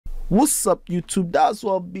What's up, YouTube?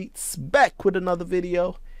 Doswell Beats back with another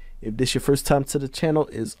video. If this your first time to the channel,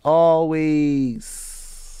 as always,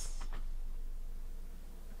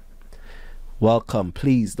 welcome.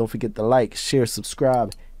 Please don't forget to like, share,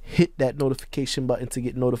 subscribe, hit that notification button to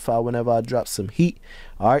get notified whenever I drop some heat.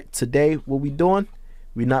 Alright, today what we doing?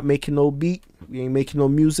 We're not making no beat, we ain't making no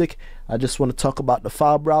music. I just want to talk about the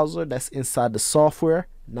file browser that's inside the software,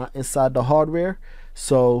 not inside the hardware.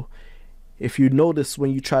 So if you notice, when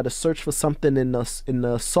you try to search for something in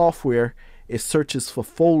the software, it searches for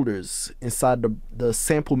folders. Inside the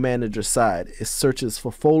sample manager side, it searches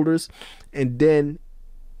for folders, and then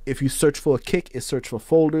if you search for a kick, it searches for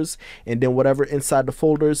folders, and then whatever inside the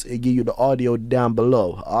folders, it give you the audio down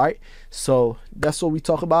below. All right, so that's what we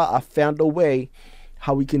talk about. I found a way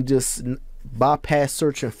how we can just bypass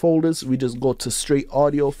searching folders. We just go to straight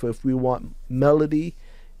audio for if we want melody,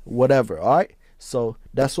 whatever. All right, so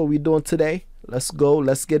that's what we're doing today. Let's go,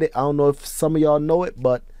 let's get it. I don't know if some of y'all know it,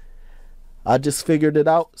 but I just figured it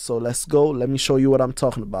out. So let's go, let me show you what I'm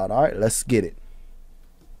talking about. All right, let's get it.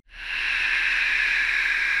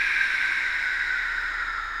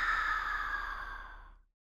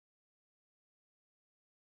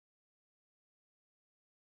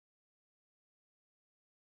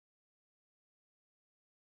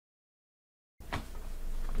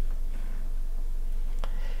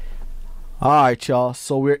 Alright, y'all,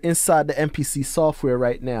 so we're inside the MPC software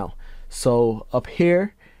right now. So up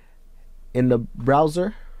here in the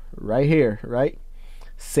browser, right here, right,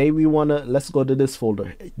 say we want to, let's go to this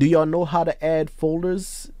folder. Do y'all know how to add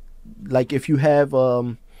folders? Like if you have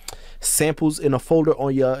samples in a folder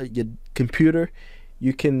on your computer,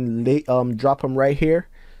 you can drop them right here.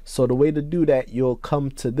 So the way to do that, you'll come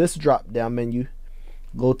to this drop down menu,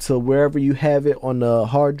 go to wherever you have it on the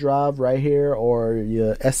hard drive right here, or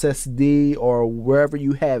your SSD, or wherever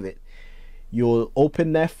you have it. You'll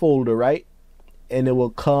open that folder, right, and it will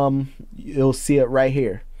come, you'll see it right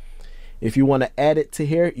here. If you want to add it to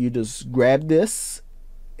here, you just grab this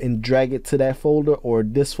and drag it to that folder or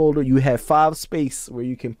this folder. You have 5 space where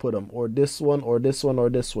you can put them, or this one, or this one, or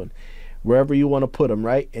this one, wherever you want to put them,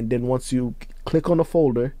 right? And then once you click on the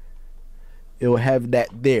folder, it will have that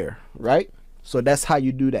there, right? So that's how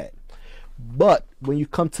you do that. But when you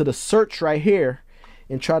come to the search right here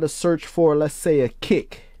and try to search for, let's say, a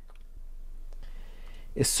kick,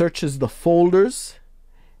 it searches the folders,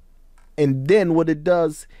 and then what it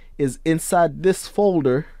does is inside this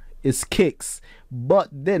folder is kicks, but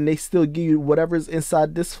then they still give you whatever's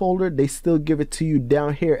inside this folder, they still give it to you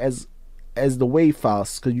down here as the WAV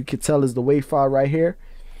files, because you can tell is the WAV file right here,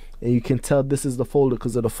 and you can tell this is the folder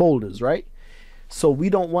because of the folders, right? So we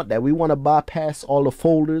don't want that. We want to bypass all the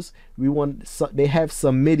folders. We want, they have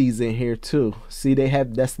some MIDIs in here too. See, they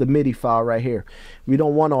have, that's the MIDI file right here. We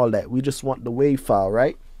don't want all that. We just want the WAV file,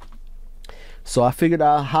 right? So I figured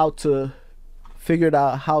out how to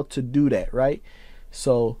do that, right?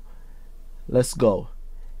 So let's go.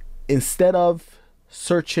 Instead of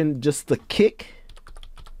searching just the kick,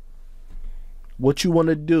 what you want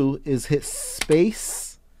to do is hit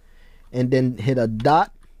space and then hit a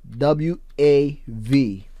dot,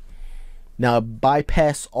 WAV. Now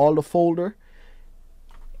bypass all the folder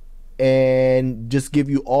and just give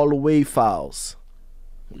you all the WAV files,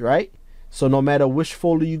 right? So no matter which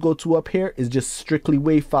folder you go to up here, is just strictly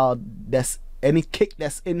WAV file. That's any kick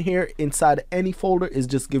that's in here inside of any folder is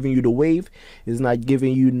just giving you the WAV. It's not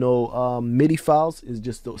giving you no MIDI files. It's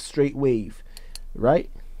just the straight WAV, right?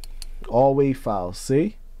 All WAV files.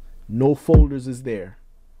 See, no folders is there.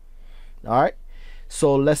 All right.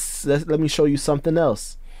 So let me show you something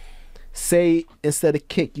else. Say instead of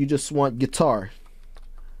kick, you just want guitar.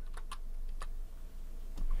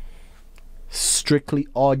 Strictly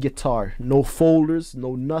all guitar, no folders,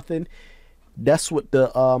 no nothing. That's what the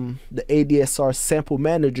ADSR sample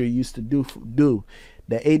manager used to do.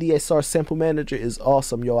 The ADSR sample manager is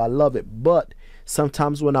awesome, yo. I love it. But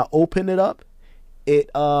sometimes when I open it up,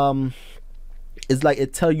 it's like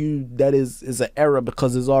it tell you that is an error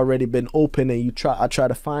because it's already been open, and I try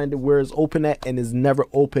to find it where it's open at, and it's never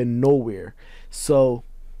open nowhere. So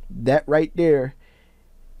that right there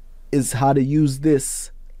is how to use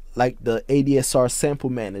this, like the ADSR sample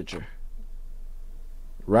manager,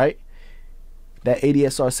 right? That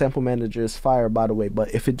ADSR sample manager is fire, by the way.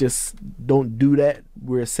 But if it just don't do that,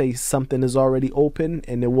 where it say something is already open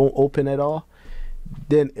and it won't open at all,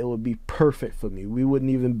 then it would be perfect for me. We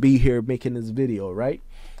wouldn't even be here making this video, right?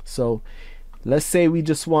 So let's say we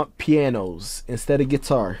just want pianos instead of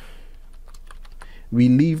guitar. We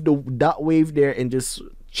leave the dot wave there and just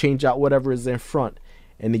change out whatever is in front,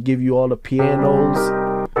 and to give you all the pianos.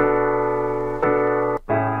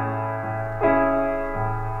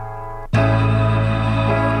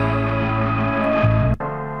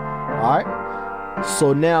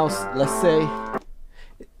 So now let's say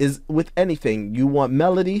is with anything you want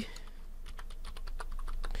melody.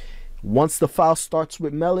 Once the file starts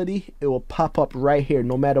with melody, it will pop up right here,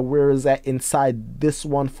 no matter where is that inside this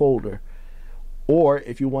one folder. Or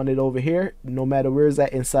if you want it over here, no matter where is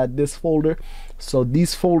that inside this folder. So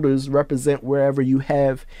these folders represent wherever you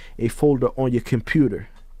have a folder on your computer.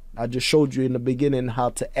 I just showed you in the beginning how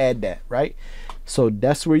to add that, right? So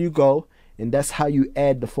that's where you go, and that's how you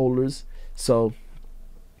add the folders. So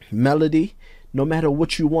melody, no matter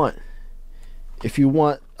what you want. If you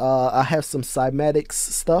want, I have some cymatics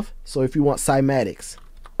stuff. So if you want cymatics,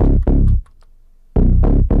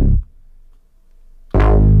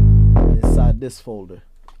 inside this folder,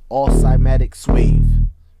 all cymatics wave.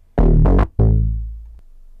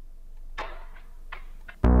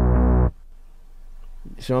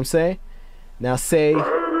 You see what I'm saying? Now say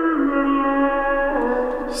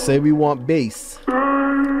we want bass.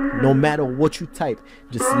 No matter what you type,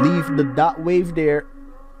 just leave the dot wave there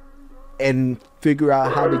and figure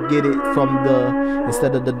out how to get it from the,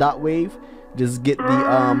 instead of the dot wave, just get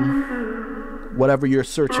the whatever you're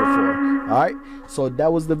searching for. All right, so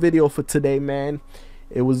that was the video for today, man.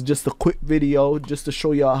 It was just a quick video just to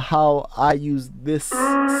show y'all how I use this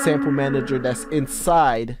sample manager that's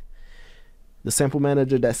inside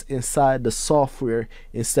the software,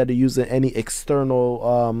 instead of using any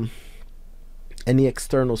external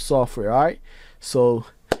software. All right, so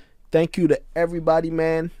thank you to everybody,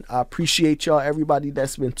 man. I appreciate y'all, everybody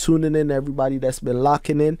that's been tuning in, everybody that's been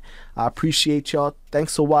locking in. I appreciate y'all.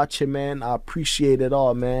 Thanks for watching, man. I appreciate it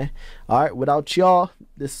all, man. All right, without y'all,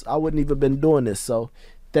 I wouldn't even been doing this. So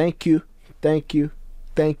thank you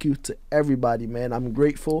to everybody, man. I'm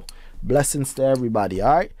grateful. Blessings to everybody.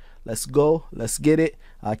 All right, let's go, let's get it.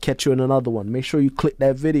 I'll catch you in another one. Make sure you click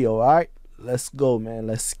that video. All right, let's go, man.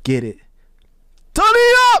 Let's get it. Turn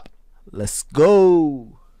it up. Let's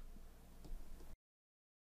go.